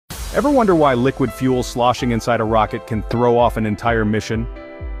Ever wonder why liquid fuel sloshing inside a rocket can throw off an entire mission?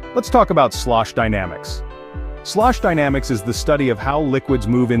 Let's talk about slosh dynamics. Slosh dynamics is the study of how liquids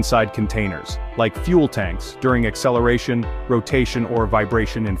move inside containers, like fuel tanks, during acceleration, rotation, or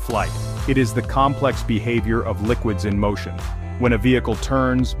vibration in flight. It is the complex behavior of liquids in motion. When a vehicle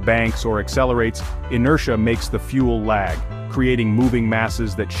turns, banks, or accelerates, inertia makes the fuel lag, creating moving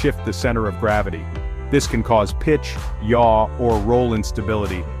masses that shift the center of gravity. This can cause pitch, yaw, or roll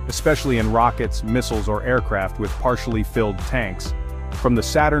instability, especially in rockets, missiles, or aircraft with partially filled tanks. From the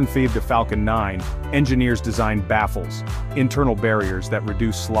Saturn V to Falcon 9, engineers designed baffles, internal barriers that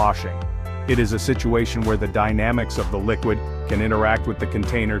reduce sloshing. It is a situation where the dynamics of the liquid can interact with the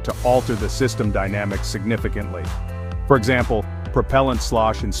container to alter the system dynamics significantly. For example, propellant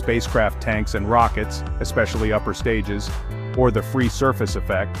slosh in spacecraft tanks and rockets, especially upper stages, or the free surface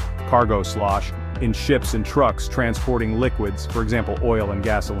effect, cargo slosh, in ships and trucks transporting liquids, for example oil and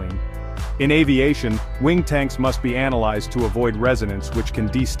gasoline. In aviation, wing tanks must be analyzed to avoid resonance, which can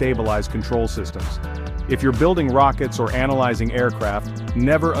destabilize control systems. If you're building rockets or analyzing aircraft,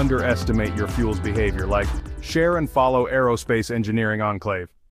 never underestimate your fuel's behavior. Share and follow Aerospace Engineering Enclave.